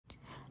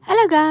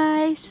Hello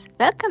guys,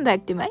 welcome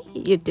back to my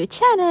YouTube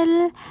channel.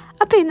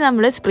 അപ്പോൾ ഇന്ന്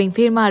നമ്മൾ സ്പ്രിംഗ്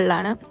ഫീൽഡ്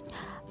മാളിലാണ്.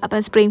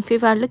 അപ്പോൾ സ്പ്രിംഗ്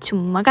ഫീൽഡ് മാളിൽ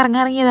ചുമ്മാ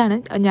കറങ്ങിറങ്ങിയതാണ്.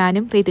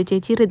 ഞാനും റീതു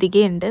ചേച്ചി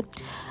ഋതികയുണ്ട്.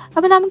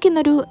 അപ്പോൾ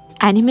നമുക്കിന്നൊരു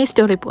അനിമേ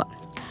സ്റ്റോറി പോവാം.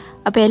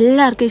 അപ്പോൾ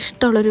എല്ലാവർക്കും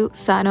ഇഷ്ടമുള്ളൊരു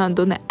സാധനമാണെന്ന്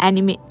തോന്നുന്നു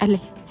അനിമേ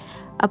അല്ലേ.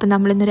 അപ്പോൾ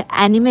നമ്മളിന്നൊരു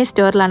അനിമേ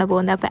സ്റ്റോറിലാണ്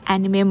പോകുന്നത്. അപ്പോൾ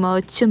അനിമേ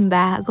മെർച്ചും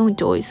ബാഗും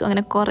ടോയ്സും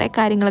അങ്ങനെ കുറേ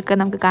കാര്യങ്ങളൊക്കെ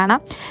നമുക്ക്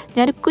കാണാം.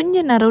 ഞാനൊരു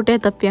കുഞ്ഞ് നറൂട്ടോയെ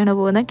തപ്പിയാണ്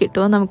പോകുന്നത്.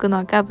 കിട്ടുമോ നമുക്ക്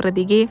നോക്കാം.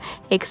 പ്രതികയും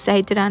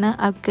എക്സൈറ്റഡ് ആണ്.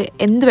 അവൾക്ക്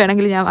എന്ത്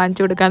വേണമെങ്കിലും ഞാൻ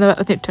വാങ്ങിച്ചു കൊടുക്കാമെന്ന്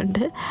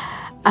പറഞ്ഞിട്ടുണ്ട്.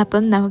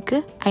 അപ്പം നമുക്ക്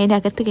അതിൻ്റെ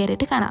അകത്ത്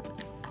കയറിയിട്ട് കാണാം.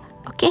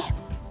 ഓക്കെ,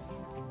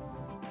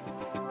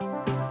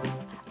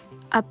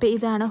 അപ്പോൾ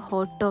ഇതാണ്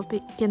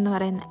ഹോട്ടോപിക് എന്ന്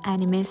പറയുന്ന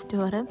അനിമേ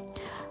സ്റ്റോർ.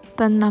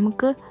 അപ്പം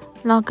നമുക്ക്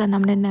നോക്കാം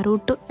നമ്മുടെ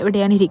നറൂട്ടോ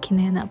എവിടെയാണ്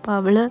ഇരിക്കുന്നതെന്ന്. അപ്പോൾ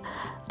അവൾ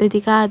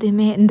ഋതിക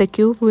ആദ്യമേ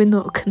എന്തൊക്കെയോ പോയി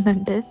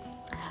നോക്കുന്നുണ്ട്.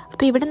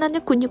 അപ്പോൾ ഇവിടെ നിന്ന്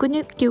പറഞ്ഞാൽ കുഞ്ഞു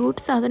കുഞ്ഞു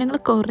ക്യൂട്ട് സാധനങ്ങൾ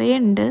കുറേ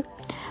ഉണ്ട്.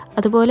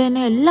 അതുപോലെ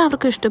തന്നെ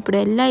എല്ലാവർക്കും ഇഷ്ടപ്പെടും.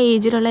 എല്ലാ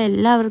ഏജിലുള്ള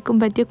എല്ലാവർക്കും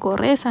പറ്റിയ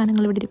കുറേ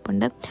സാധനങ്ങൾ ഇവിടെ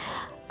ഇരിപ്പുണ്ട്.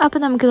 അപ്പോൾ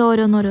നമുക്കിത്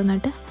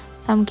ഓരോന്നോരോന്നായിട്ട്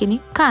നമുക്കിനി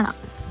കാണാം.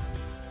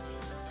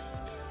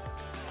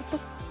 അപ്പോൾ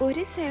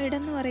ഒരു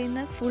സൈഡെന്ന്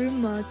പറയുന്ന ഫുൾ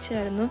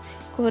മേർച്ചായിരുന്നു.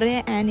 കുറേ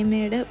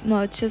ആനിമയുടെ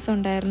മേർച്ചസ്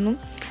ഉണ്ടായിരുന്നു.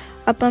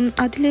 അപ്പം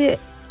അതിൽ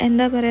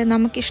എന്താ പറയുക,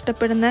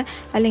 നമുക്കിഷ്ടപ്പെടുന്ന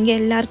അല്ലെങ്കിൽ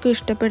എല്ലാവർക്കും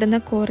ഇഷ്ടപ്പെടുന്ന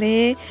കുറേ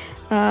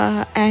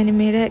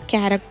ആനിമയുടെ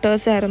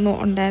ക്യാരക്ടേഴ്സായിരുന്നു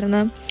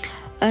ഉണ്ടായിരുന്നത്.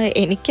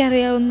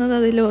 എനിക്കറിയാവുന്നത്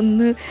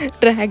അതിലൊന്ന്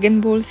ഡ്രാഗൺ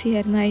ബോൾ സി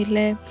ആയിരുന്നു.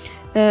 അതിലെ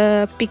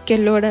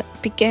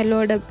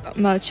പിക്കാലോയുടെ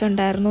മേർച്ച്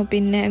ഉണ്ടായിരുന്നു.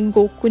 പിന്നെ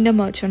ഗോക്കുൻ്റെ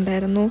മേർച്ച്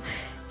ഉണ്ടായിരുന്നു.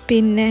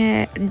 പിന്നെ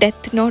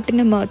ഡെത്ത്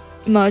നോട്ടിൻ്റെ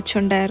മേർച്ച്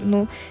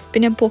ഉണ്ടായിരുന്നു.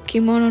 പിന്നെ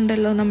പൊക്കിമോൺ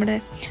ഉണ്ടല്ലോ, നമ്മുടെ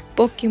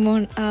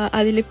പൊക്കിമോൺ,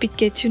 അതിൽ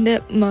പിക്കച്ചുൻ്റെ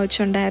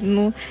മേർച്ച്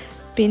ഉണ്ടായിരുന്നു.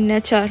 പിന്നെ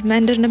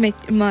ചാർമാൻഡറിൻ്റെ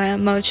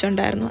മേർച്ച്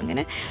ഉണ്ടായിരുന്നു.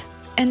 അങ്ങനെ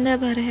എന്താ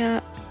പറയുക,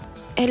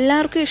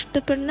 എല്ലാവർക്കും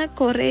ഇഷ്ടപ്പെടുന്ന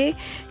കുറേ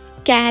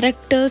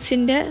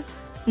ക്യാരക്ടേഴ്സിൻ്റെ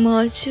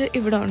മേർച്ച്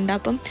ഇവിടെ ഉണ്ട്.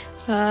 അപ്പം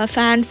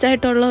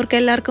ഫാൻസായിട്ടുള്ളവർക്ക്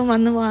എല്ലാവർക്കും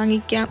വന്ന്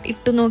വാങ്ങിക്കാം,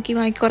 ഇട്ട് നോക്കി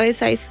വാങ്ങിക്കാം. കുറേ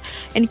സൈസ്,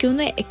 എനിക്ക്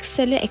തോന്നുന്നു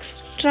എക്സൽ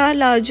എക്സ്ട്രാ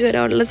ലാർജ്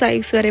വരെ ഉള്ള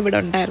സൈസ് വരെ ഇവിടെ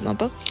ഉണ്ടായിരുന്നു.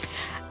 അപ്പം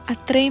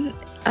അത്രയും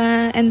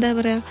എന്താ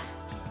പറയുക,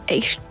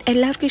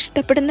 എല്ലാവർക്കും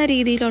ഇഷ്ടപ്പെടുന്ന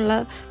രീതിയിലുള്ള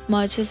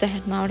മേർച്ചസ്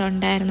ആയിരുന്നു അവിടെ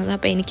ഉണ്ടായിരുന്നത്.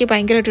 അപ്പോൾ എനിക്ക്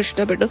ഭയങ്കരമായിട്ട്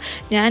ഇഷ്ടപ്പെട്ടു.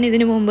 ഞാൻ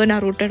ഇതിനു മുമ്പ്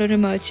നറൂട്ടോയുടെ ഒരു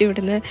മേർച്ച്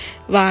ഇവിടുന്ന്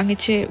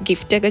വാങ്ങിച്ച്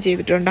ഗിഫ്റ്റൊക്കെ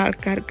ചെയ്തിട്ടുണ്ട്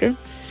ആൾക്കാർക്ക്.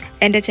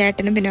 എൻ്റെ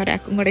ചേട്ടനും പിന്നെ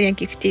ഒരാൾക്കും കൂടെ ഞാൻ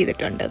ഗിഫ്റ്റ്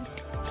ചെയ്തിട്ടുണ്ട്.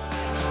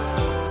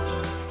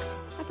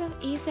 അപ്പം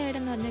ഈ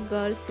സൈഡെന്ന് പറഞ്ഞാൽ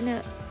ഗേൾസിന്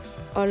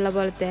ഉള്ള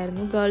പോലത്തെ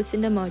ആയിരുന്നു.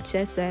 ഗേൾസിൻ്റെ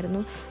മേർച്ചസ് ആയിരുന്നു.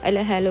 അതിൽ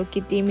ഹലോ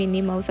കിറ്റി, മിനി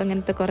മൗസ്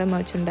അങ്ങനത്തെ കുറേ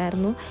മേർച്ച്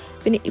ഉണ്ടായിരുന്നു.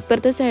 പിന്നെ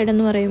ഇപ്പുറത്തെ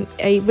സൈഡെന്ന്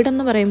ഇവിടെ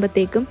എന്ന്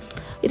പറയുമ്പോഴത്തേക്കും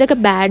ഇതൊക്കെ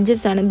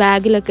ബാഡ്ജസ് ആണ്.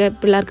 ബാഗിലൊക്കെ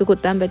പിള്ളേർക്ക്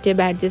കുത്താൻ പറ്റിയ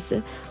ബാഡ്ജസ്,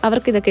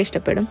 അവർക്കിതൊക്കെ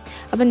ഇഷ്ടപ്പെടും.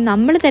 അപ്പം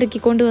നമ്മൾ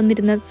തിരക്കിക്കൊണ്ട്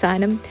വന്നിരുന്ന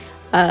സാധനം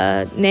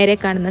നേരെ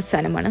കാണുന്ന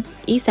സാധനമാണ്.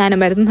 ഈ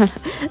സാധനമായിരുന്നു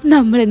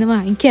നമ്മളിന്ന്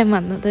വാങ്ങിക്കാൻ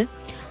വന്നത്.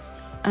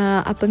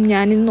 അപ്പം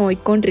ഞാനിന്ന്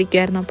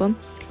നോക്കിക്കൊണ്ടിരിക്കുമായിരുന്നു. അപ്പം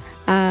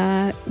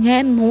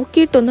ഞാൻ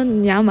നോക്കിയിട്ടൊന്നും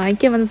ഞാൻ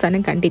വാങ്ങിക്കാൻ വന്ന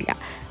സാധനം കണ്ടില്ല.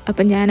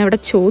 അപ്പം ഞാൻ അവിടെ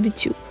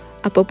ചോദിച്ചു.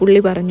 അപ്പോൾ പുള്ളി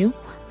പറഞ്ഞു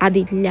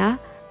അതില്ല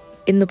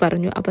എന്ന്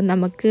പറഞ്ഞു. അപ്പം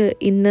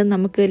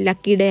നമുക്ക്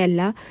ലക്കി ഡേ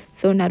അല്ല,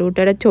 സോ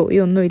നറൂട്ടോയുടെ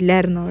ചോയൊന്നും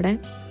ഇല്ലായിരുന്നു അവിടെ.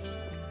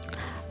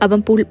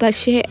 അപ്പം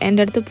പക്ഷേ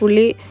എൻ്റെ അടുത്ത്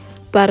പുള്ളി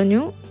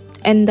പറഞ്ഞു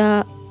എന്താ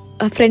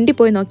ഫ്രണ്ടിൽ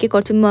പോയി നോക്കി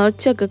കുറച്ച്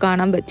മെർച്ചൊക്കെ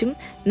കാണാൻ പറ്റും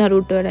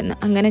നറൂട്ടോയുടെ.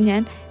 അങ്ങനെ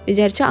ഞാൻ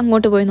വിചാരിച്ചു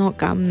അങ്ങോട്ട് പോയി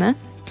നോക്കാമെന്ന്.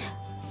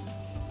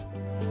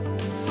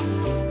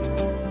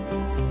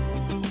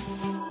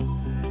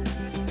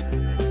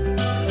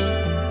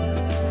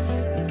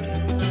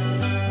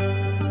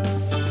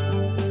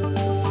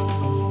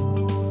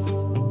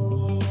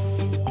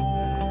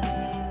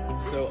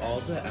 So all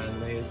the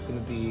anime is going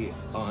to be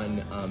on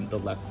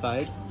the left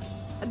side.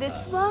 This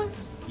one?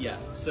 Yeah,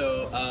 so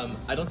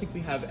I don't think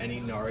we have any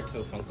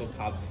Naruto Funko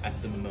Pops at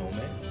the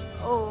moment.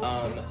 Oh.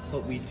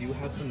 But we do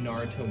have some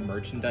Naruto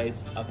merchandise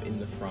up in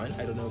the front.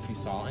 I don't know if you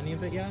saw any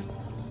of it yet.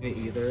 Me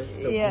either.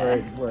 So Yeah.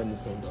 we're in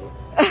the same boat.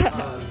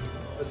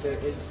 But there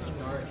is some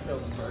Naruto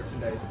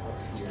merchandise up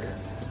here.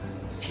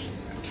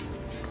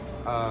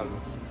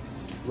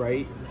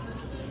 Right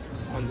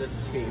on this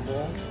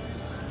table.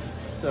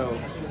 So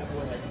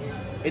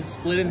it's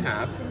split in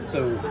half. So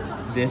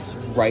this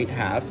right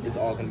half is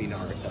all gonna be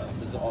Naruto.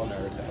 This is all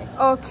Naruto.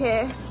 Okay.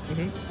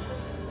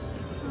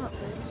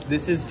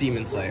 This is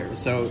Demon Slayer.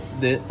 So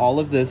all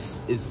of this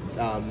is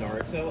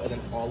Naruto, and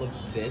then all of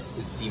this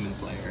is Demon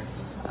Slayer.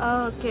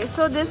 Okay.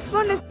 So this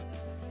one is.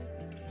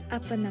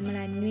 അപ്പം നമ്മൾ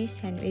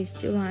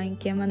അന്വേഷിച്ച്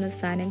വാങ്ങിക്കാൻ വന്ന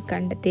സാധനം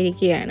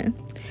കണ്ടെത്തിയിരിക്കുകയാണ്.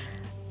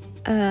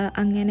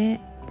 അങ്ങനെ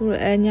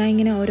ഞാൻ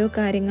ഇങ്ങനെ ഓരോ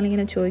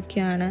കാര്യങ്ങളിങ്ങനെ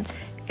ചോദിക്കുകയാണ്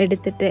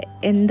എടുത്തിട്ട്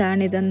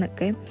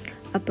എന്താണിതെന്നൊക്കെ.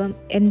 അപ്പം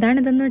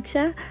എന്താണിതെന്ന്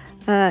വെച്ചാൽ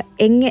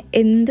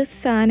എന്ത്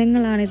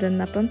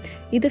സാധനങ്ങളാണിതെന്ന്. അപ്പം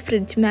ഇത്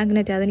ഫ്രിഡ്ജ്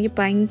മാഗ്നറ്റ്, അതെനിക്ക്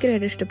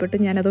ഭയങ്കരമായിട്ട് ഇഷ്ടപ്പെട്ടു.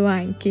 ഞാനത്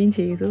വാങ്ങിക്കുകയും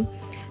ചെയ്തു.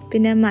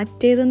 പിന്നെ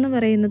മറ്റേതെന്ന്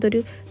പറയുന്നത്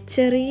ഒരു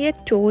ചെറിയ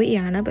ടോയ്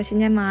ആണ്. പക്ഷെ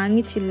ഞാൻ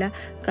വാങ്ങിച്ചില്ല,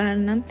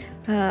 കാരണം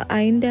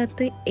അതിൻ്റെ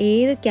അകത്ത്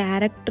ഏത്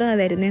ക്യാരക്ടറാണ്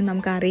വരുന്നതെന്ന്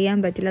നമുക്ക് അറിയാൻ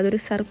പറ്റില്ല. അതൊരു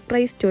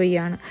സർപ്രൈസ് ടോയ്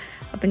ആണ്.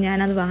 അപ്പം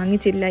ഞാനത്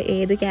വാങ്ങിച്ചില്ല.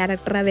 ഏത്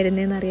ക്യാരക്ടറാണ്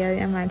വരുന്നതെന്ന് അറിയാതെ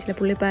ഞാൻ വാങ്ങിച്ചില്ല.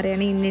 പുള്ളി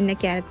പറയുകയാണെങ്കിൽ ഇന്ന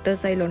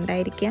ക്യാരക്ടേഴ്സ്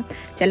അതിലുണ്ടായിരിക്കാം.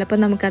 ചിലപ്പോൾ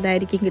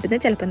നമുക്കതായിരിക്കും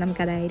കിട്ടുന്നത്, ചിലപ്പോൾ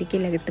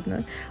നമുക്കതായിരിക്കില്ല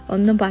കിട്ടുന്നത്.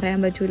 ഒന്നും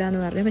പറയാൻ പറ്റില്ല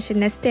എന്ന് പറഞ്ഞു. പക്ഷേ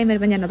നെക്സ്റ്റ് ടൈം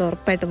വരുമ്പോൾ ഞാനത്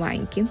ഉറപ്പായിട്ട്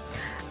വാങ്ങിക്കും.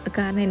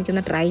 കാരണം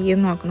എനിക്കൊന്ന് ട്രൈ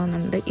ചെയ്ത്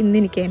നോക്കണമെന്നുണ്ട്. ഇന്ന്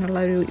എനിക്ക് അതിനുള്ള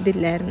ഒരു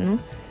ഇതില്ലായിരുന്നു.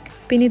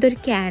 പിന്നെ ഇതൊരു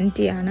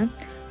ക്യാൻഡിയാണ്.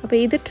 അപ്പോൾ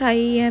ഇത് ട്രൈ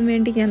ചെയ്യാൻ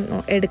വേണ്ടി ഞാൻ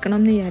എടുക്കണം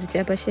എന്ന്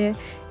വിചാരിച്ചത്. പക്ഷേ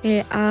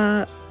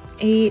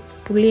ഈ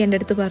പുള്ളി എൻ്റെ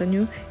അടുത്ത്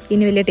പറഞ്ഞു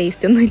ഇനി വലിയ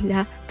ടേസ്റ്റൊന്നുമില്ല,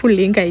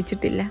 പുള്ളിയും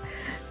കഴിച്ചിട്ടില്ല,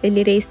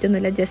 വലിയ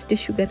ടേസ്റ്റൊന്നുമില്ല, ജസ്റ്റ്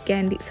ഷുഗർ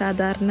ക്യാൻഡി,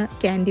 സാധാരണ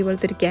ക്യാൻഡി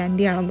പോലത്തെ ഒരു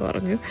ക്യാൻഡിയാണെന്ന്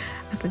പറഞ്ഞു.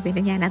 അപ്പം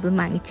പിന്നെ ഞാനത്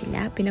വാങ്ങിച്ചില്ല.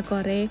 പിന്നെ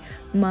കുറേ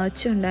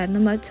മെർച്ച്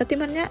ഉണ്ടായിരുന്നു.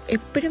 സത്യം പറഞ്ഞാൽ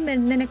എപ്പോഴും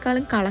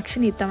വരുന്നതിനേക്കാളും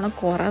കളക്ഷൻ ഇത്തവണ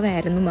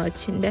കുറവായിരുന്നു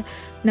മെർച്ചിൻ്റെ,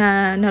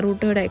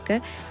 നറൂട്ടോയുടെയൊക്കെ.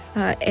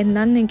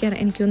 എന്താണെന്ന്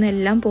എനിക്കൊന്നും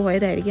എല്ലാം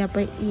പോയതായിരിക്കും.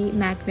 അപ്പോൾ ഈ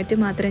മാഗ്നറ്റ്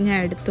മാത്രമേ ഞാൻ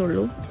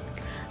എടുത്തുള്ളൂ.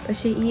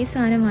 പക്ഷേ ഈ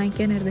സാധനം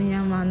വാങ്ങിക്കാനായിരുന്നു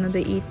ഞാൻ വന്നത്,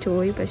 ഈ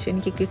ടോയ്. പക്ഷേ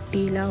എനിക്ക്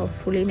കിട്ടിയില്ല.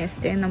 ഹോപ്പ്ഫുള്ളി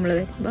നെക്സ്റ്റ് ടൈം നമ്മൾ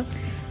വരുമ്പോൾ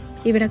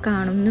ഇവിടെ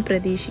കാണുമെന്ന്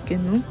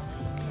പ്രതീക്ഷിക്കുന്നു.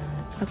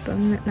 അപ്പം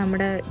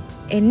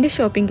എൻ്റെ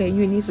ഷോപ്പിംഗ്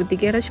കഴിഞ്ഞു. ഇനി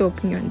ഋതികയുടെ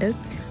ഷോപ്പിംഗ് ഉണ്ട്.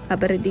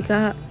 അപ്പോൾ ഋതിക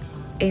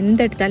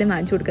എന്തെടുത്താലും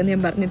വാങ്ങിച്ചു കൊടുക്കുമെന്ന്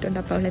ഞാൻ പറഞ്ഞിട്ടുണ്ട്.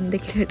 അപ്പോൾ അവൾ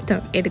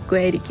എന്തെങ്കിലും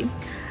എടുക്കുമായിരിക്കും.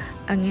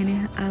 അങ്ങനെ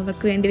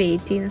അവൾക്ക് വേണ്ടി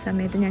വെയിറ്റ് ചെയ്യുന്ന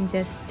സമയത്ത് ഞാൻ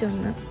ജസ്റ്റ്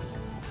ഒന്ന്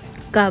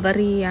കവർ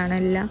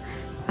ചെയ്യുകയാണെല്ലാം.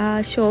 ആ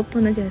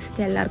ഷോപ്പൊന്ന്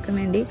ജസ്റ്റ് എല്ലാവർക്കും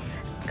വേണ്ടി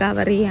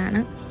കവർ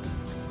ചെയ്യാണ്.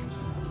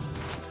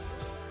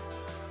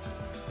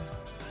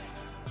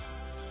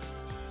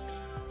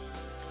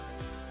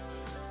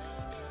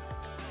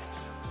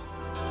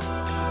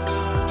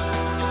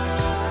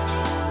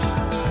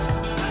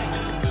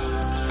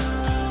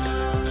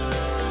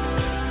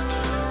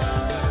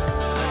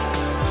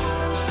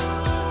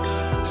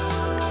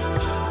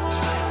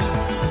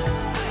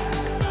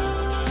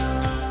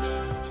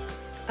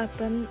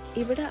 അപ്പം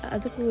ഇവിടെ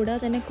അത് കൂടാതെ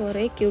തന്നെ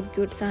കുറേ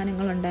ക്യൂട്ട്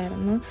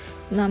സാധനങ്ങളുണ്ടായിരുന്നു.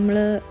 നമ്മൾ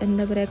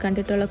എന്താ പറയുക,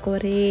 കണ്ടിട്ടുള്ള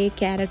കുറേ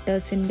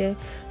ക്യാരക്ടേഴ്സിൻ്റെ,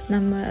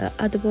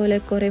 അതുപോലെ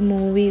കുറേ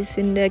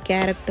മൂവീസിൻ്റെ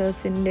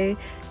ക്യാരക്ടേഴ്സിൻ്റെ,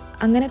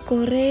 അങ്ങനെ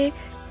കുറേ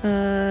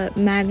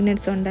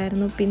മാഗ്നറ്റ്സ്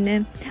ഉണ്ടായിരുന്നു. പിന്നെ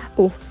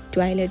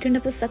ട്വൈലൈറ്റ്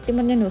ഉണ്ടപ്പോൾ സത്യം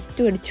പറഞ്ഞാൽ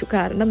നൊസ്റ്റു അടിച്ചു.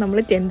 കാരണം നമ്മൾ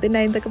 10th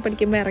 9th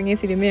പഠിക്കുമ്പോൾ ഇറങ്ങിയ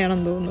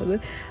സിനിമയാണെന്ന് തോന്നുന്നത്.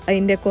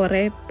 അതിൻ്റെ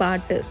കുറേ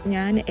പാട്ട്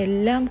ഞാൻ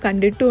എല്ലാം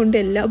കണ്ടിട്ടുമുണ്ട്,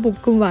 എല്ലാ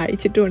ബുക്കും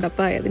വായിച്ചിട്ടുമുണ്ട്.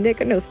 അപ്പോൾ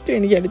അതിൻ്റെയൊക്കെ നൊസ്റ്റു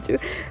എനിക്ക് അടിച്ചു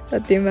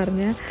സത്യം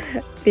പറഞ്ഞാൽ.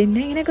 പിന്നെ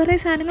ഇങ്ങനെ കുറേ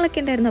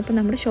സാധനങ്ങളൊക്കെ ഉണ്ടായിരുന്നു. അപ്പോൾ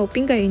നമ്മുടെ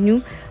ഷോപ്പിംഗ് കഴിഞ്ഞു.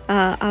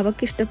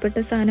 അവൾക്ക് ഇഷ്ടപ്പെട്ട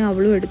സാധനം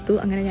അവളും എടുത്തു.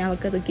 അങ്ങനെ ഞാൻ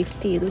അവൾക്കത്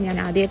ഗിഫ്റ്റ് ചെയ്തു. ഞാൻ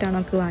ആദ്യമായിട്ടാണ്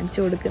അവൾക്ക്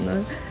വാങ്ങിച്ചു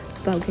കൊടുക്കുന്നത്.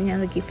 അപ്പോൾ അവൾക്ക്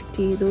ഞാനത്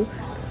ഗിഫ്റ്റ് ചെയ്തു.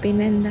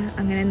 പിന്നെ എന്താ,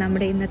 അങ്ങനെ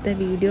നമ്മുടെ ഇന്നത്തെ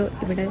വീഡിയോ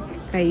ഇവിടെ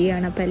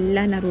കഴിയുകയാണ്. അപ്പോൾ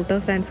എല്ലാ നറൂട്ടോ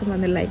ഫാൻസും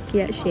വന്ന് ലൈക്ക്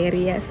ചെയ്യുക, ഷെയർ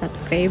ചെയ്യുക,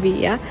 സബ്സ്ക്രൈബ്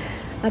ചെയ്യുക.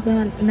 അപ്പോൾ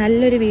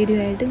നല്ലൊരു വീഡിയോ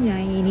ആയിട്ട്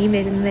ഞാൻ ഇനിയും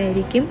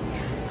വരുന്നതായിരിക്കും.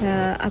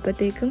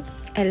 അപ്പോഴത്തേക്കും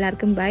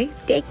എല്ലാവർക്കും ബൈ,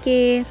 ടേക്ക്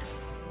കെയർ.